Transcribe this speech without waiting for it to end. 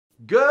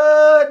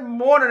Good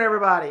morning,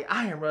 everybody.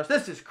 I am Russ.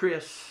 This is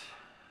Chris.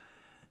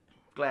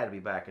 Glad to be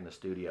back in the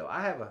studio.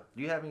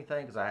 Do you have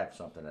anything? Because I have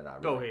something that I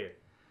really... Go ahead.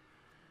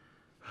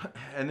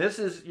 And this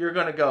is, you're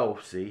going to go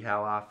see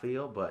how I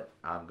feel, but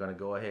I'm going to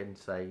go ahead and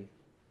say,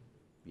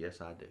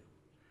 yes, I do.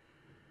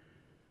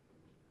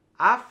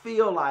 I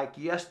feel like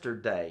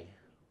yesterday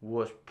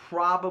was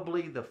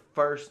probably the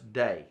first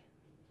day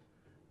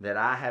that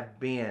I have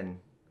been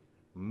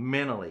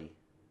mentally,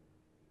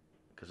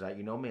 because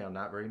you know me, I'm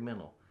not very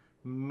mental,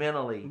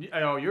 mentally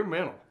Oh, you're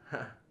mental.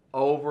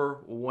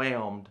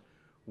 overwhelmed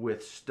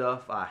with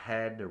stuff I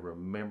had to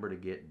remember to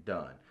get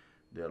done.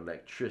 The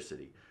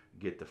electricity,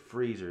 get the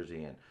freezers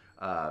in,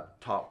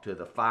 talk to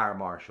the fire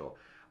marshal,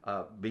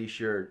 be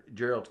sure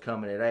Gerald's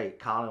coming at 8,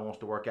 Colin wants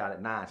to work out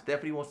at 9,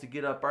 Stephanie wants to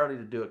get up early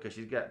to do it because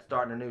she's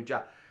starting a new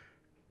job.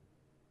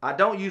 I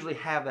don't usually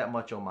have that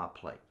much on my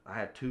plate. I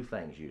have two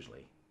things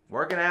usually,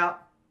 working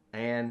out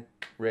and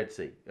Red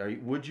Sea.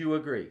 Would you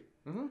agree?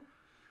 Mm-hmm.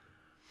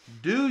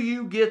 Do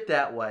you get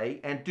that way,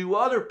 and do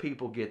other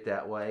people get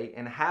that way,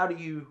 and how do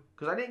you,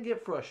 because I didn't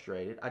get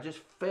frustrated, I just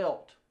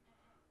felt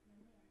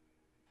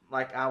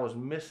like I was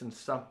missing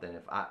something.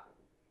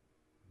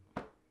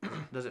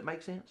 Does it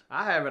make sense?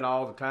 I have it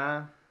all the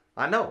time.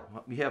 I know,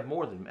 you have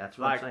more than, that's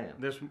what Like I'm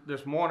saying.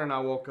 this morning I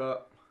woke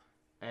up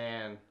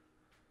and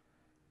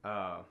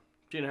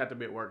she didn't have to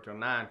be at work till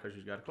 9 because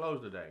she's got to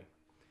close today.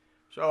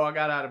 So I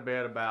got out of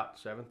bed about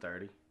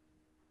 7:30,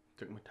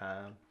 took my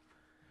time,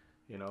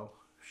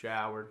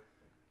 showered.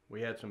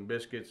 We had some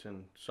biscuits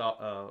and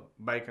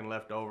bacon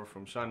left over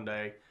from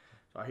Sunday,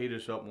 so I heated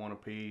us up one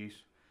apiece,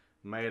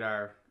 made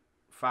our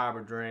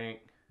fiber drink.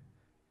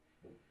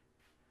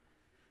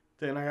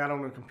 Then I got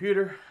on the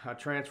computer, I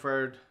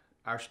transferred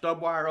our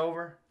stub wire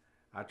over,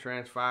 I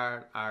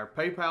transferred our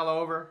PayPal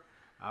over,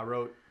 I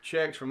wrote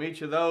checks from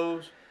each of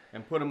those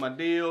and put in my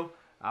deal.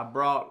 I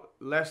brought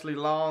Leslie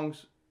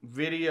Long's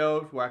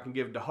videos where I can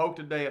give DeHoke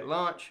today at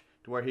lunch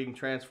to where he can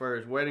transfer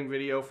his wedding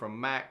video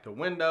from Mac to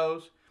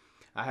Windows.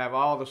 I have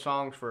all the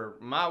songs for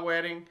my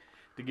wedding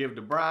to give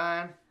to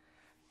Brian,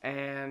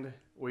 and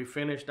we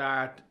finished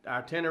our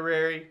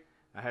itinerary.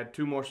 I had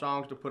 2 more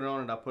songs to put it on,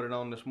 and I put it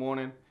on this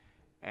morning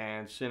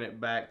and sent it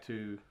back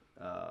to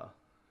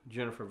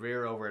Jennifer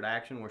Veer over at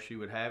Action where she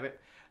would have it,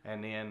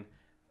 and then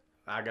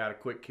I got a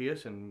quick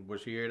kiss and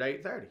was here at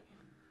 8:30.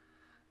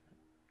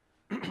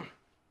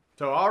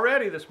 So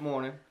already this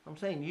morning, I'm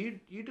saying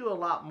you do a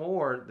lot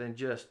more than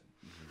just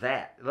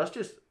that. Let's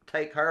just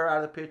take her out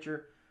of the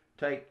picture,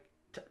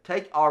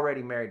 take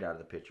already married out of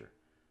the picture.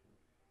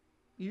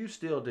 You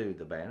still do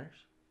the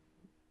banners.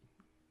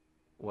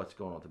 What's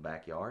going on with the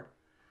backyard?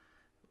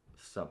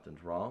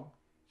 Something's wrong.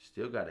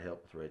 Still got to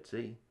help with Red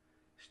Sea.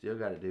 Still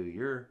got to do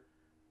your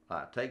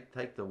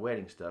take the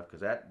wedding stuff because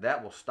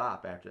that will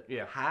stop after.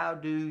 Yeah. How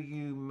do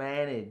you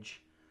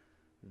manage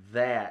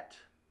that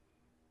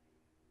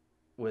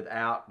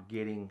without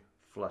getting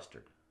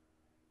flustered?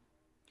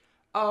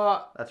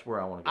 That's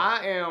where I want to go.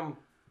 I am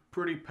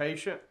pretty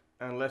patient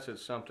unless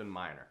it's something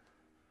minor,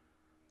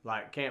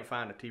 like can't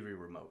find a TV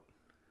remote.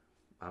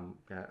 I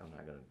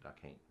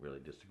can't really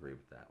disagree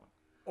with that one.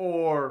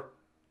 Or,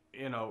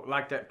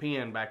 like that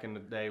pen back in the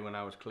day when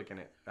I was clicking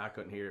it. I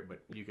couldn't hear it,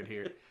 but you could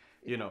hear it.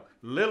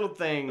 Little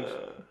things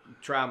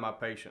try my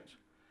patience.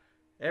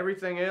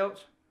 Everything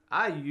else,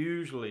 I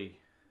usually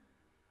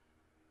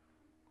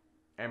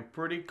am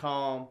pretty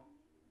calm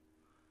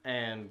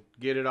and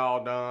get it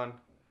all done.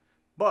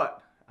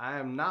 But I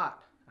am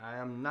not,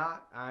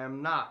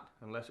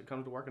 unless it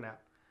comes to working out,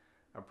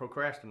 a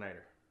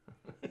procrastinator.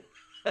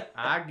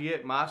 I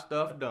get my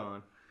stuff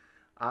done.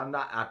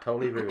 I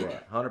totally agree with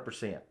that,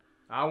 100%.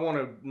 I want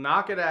to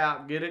knock it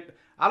out, get it.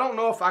 I don't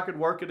know if I could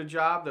work at a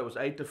job that was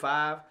 8 to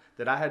 5,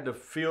 that I had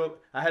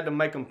to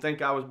make them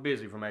think I was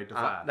busy from 8 to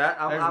 5.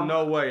 There's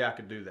no way I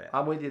could do that.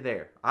 I'm with you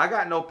there. I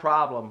got no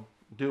problem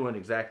doing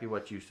exactly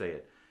what you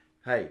said.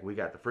 Hey, we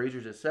got the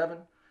freezers at 7.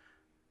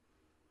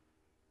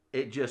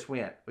 It just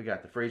went. We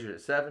got the freezers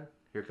at 7.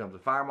 Here comes the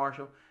fire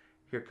marshal.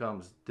 Here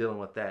comes dealing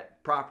with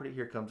that property.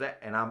 Here comes that.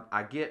 And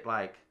I get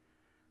like,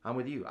 I'm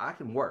with you. I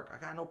can work.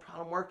 I got no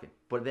problem working.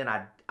 But then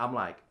I'm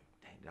like,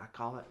 dang, did I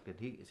call it?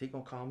 Is he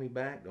going to call me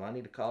back? Do I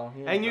need to call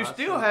him? And you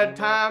still had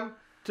time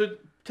to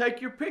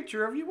take your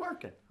picture of you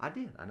working. I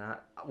did.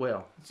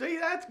 See,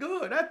 that's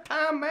good. That's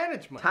time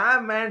management.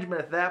 Time management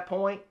at that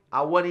point,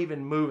 I wasn't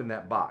even moving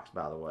that box,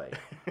 by the way.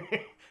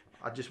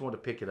 I just wanted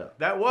to pick it up.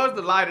 That was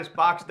the lightest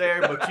box there,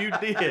 but you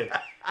did.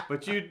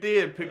 But you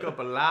did pick up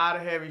a lot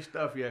of heavy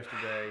stuff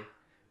yesterday.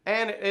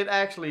 And it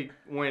actually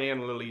went in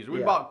a little easier.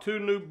 We bought 2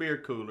 new beer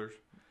coolers.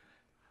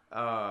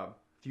 If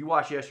you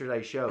watched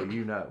yesterday's show,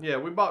 you know. Yeah,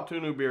 we bought 2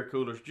 new beer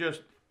coolers.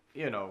 Just,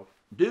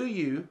 Do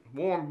you?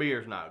 Warm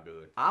beer's not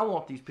good. I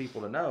want these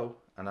people to know,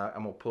 and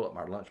I'm going to pull up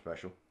my lunch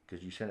special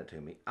because you sent it to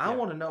me. I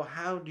want to know,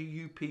 how do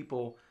you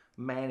people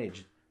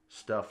manage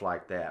stuff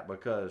like that?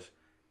 Because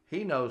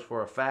he knows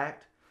for a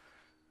fact.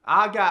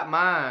 I got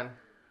mine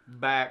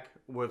back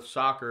with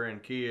soccer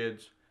and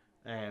kids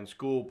and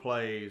school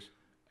plays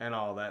and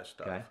all that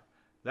stuff.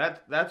 Okay.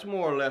 That's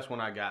more or less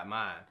when I got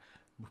mine.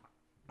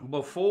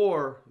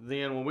 before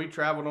then, when we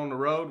traveled on the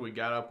road, we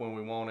got up when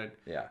we wanted.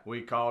 Yeah.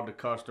 We called the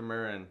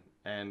customer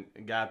and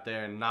got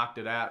there and knocked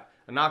it out.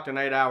 I knocked an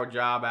 8-hour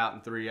job out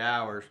in 3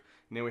 hours,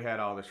 and then we had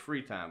all this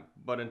free time.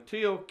 But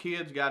until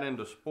kids got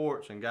into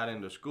sports and got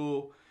into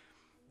school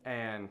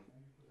and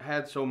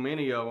had so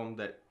many of them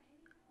that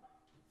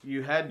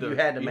you had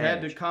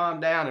to calm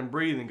down and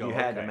breathe and go, You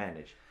had to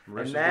manage.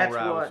 And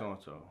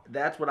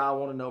that's what I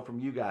want to know from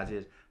you guys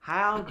is,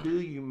 how do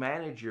you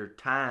manage your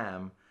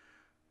time?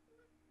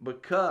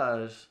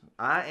 Because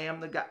I am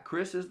the guy,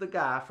 Chris is the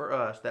guy for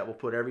us that will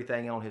put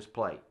everything on his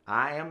plate.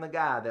 I am the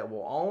guy that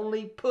will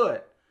only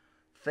put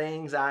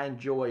things I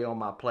enjoy on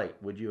my plate.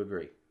 Would you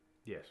agree?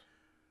 Yes.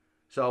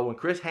 So when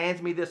Chris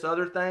hands me this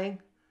other thing,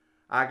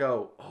 I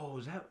go, oh,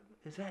 is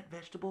that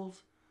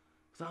vegetables?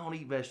 Because I don't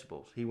eat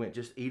vegetables. He went,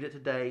 just eat it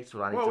today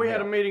so I need some we had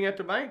help. a meeting at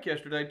the bank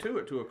yesterday, too,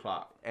 at 2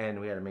 o'clock.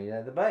 And we had a meeting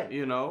at the bank.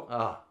 You know?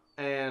 Oh.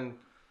 And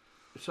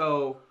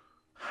so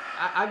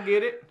I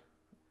get it.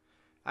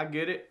 I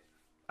get it.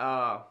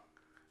 I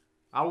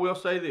will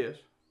say this.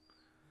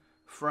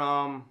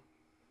 From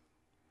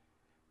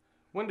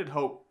when did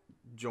Hope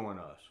join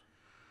us?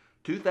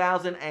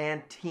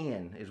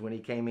 2010 is when he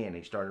came in.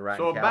 He started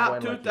writing. So Cowboy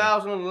about Monkey.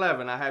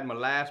 2011, I had my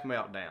last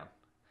meltdown.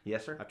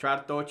 Yes, sir. I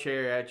tried to throw a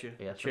chair at you.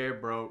 Yes, sir. Chair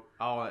broke.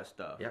 All that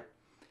stuff. Yep.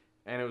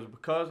 And it was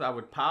because I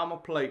would pile my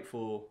plate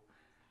full,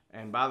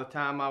 and by the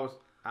time I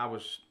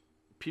was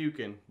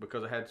puking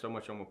because I had so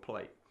much on my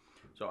plate.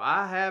 So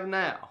I have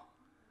now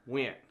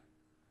went,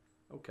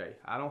 okay,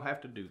 I don't have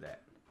to do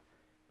that.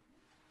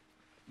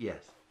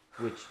 Yes,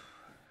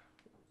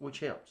 which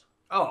helps.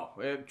 Oh,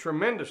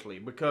 tremendously,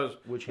 because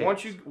Which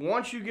once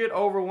helps. you get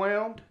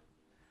overwhelmed,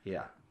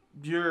 Yeah.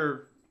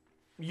 you're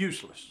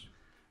useless.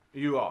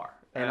 You are.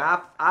 And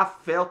I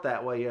felt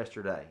that way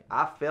yesterday.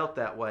 I felt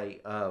that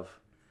way of,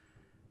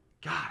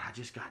 God, I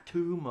just got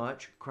too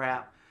much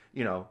crap.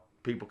 You know,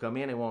 people come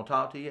in and want to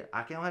talk to you.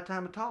 I can't have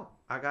time to talk.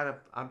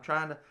 I'm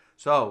trying to.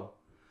 So.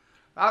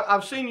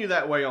 I've seen you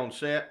that way on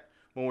set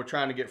when we're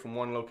trying to get from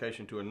one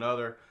location to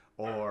another,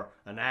 or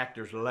an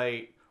actor's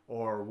late,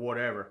 or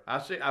whatever.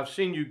 I've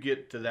seen you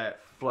get to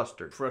that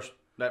Flustered.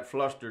 That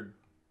flustered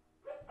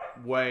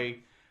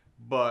way,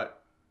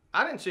 but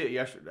I didn't see it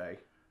yesterday.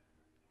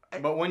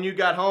 But when you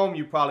got home,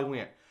 you probably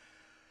went.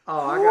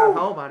 Oh, I got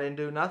home. I didn't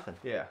do nothing.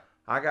 Yeah.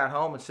 I got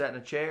home and sat in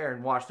a chair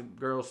and watched the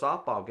girls'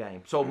 softball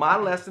game. So my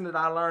lesson that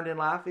I learned in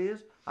life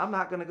is I'm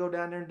not going to go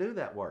down there and do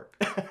that work.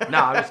 No,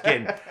 I'm just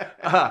kidding.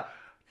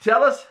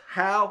 Tell us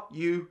how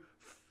you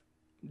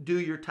do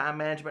your time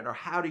management, or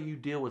how do you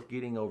deal with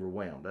getting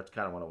overwhelmed? That's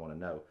kind of what I want to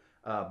know.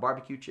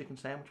 Barbecue chicken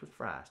sandwich with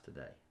fries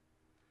today.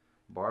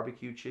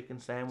 Barbecue chicken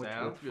sandwich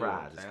with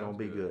fries. It's going to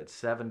be good.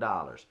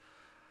 $7.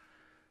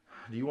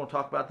 Do you want to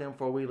talk about them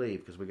before we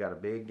leave? Because we got a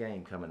big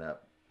game coming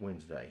up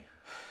Wednesday.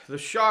 The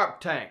Shark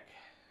Tank.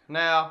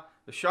 Now,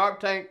 the Shark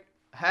Tank,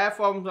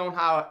 half of them's on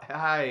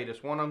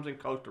hiatus. One of them's in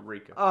Costa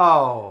Rica.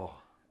 Oh.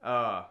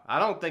 I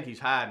don't think he's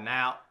hiding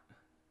out.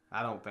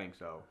 I don't think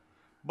so.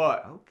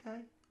 But okay,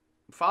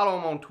 follow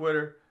him on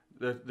Twitter.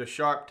 The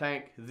Shark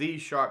Tank. The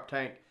Shark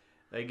Tank.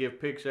 They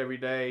give picks every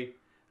day.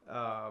 That's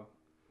all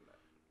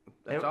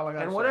I got to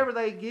say. And whatever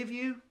they give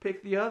you,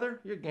 pick the other.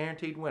 You're a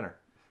guaranteed winner.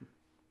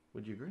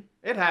 Would you agree?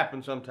 It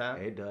happens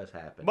sometimes. It does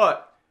happen.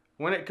 But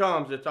when it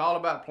comes, it's all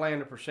about playing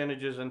the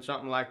percentages and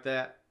something like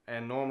that.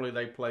 And normally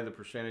they play the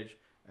percentage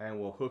and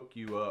will hook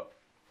you up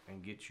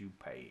and get you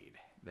paid.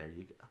 There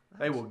you go.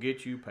 They will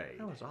get you paid.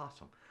 That was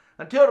awesome.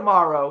 Until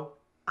tomorrow,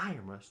 I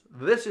am Russ.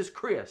 This is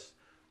Chris.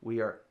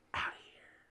 We are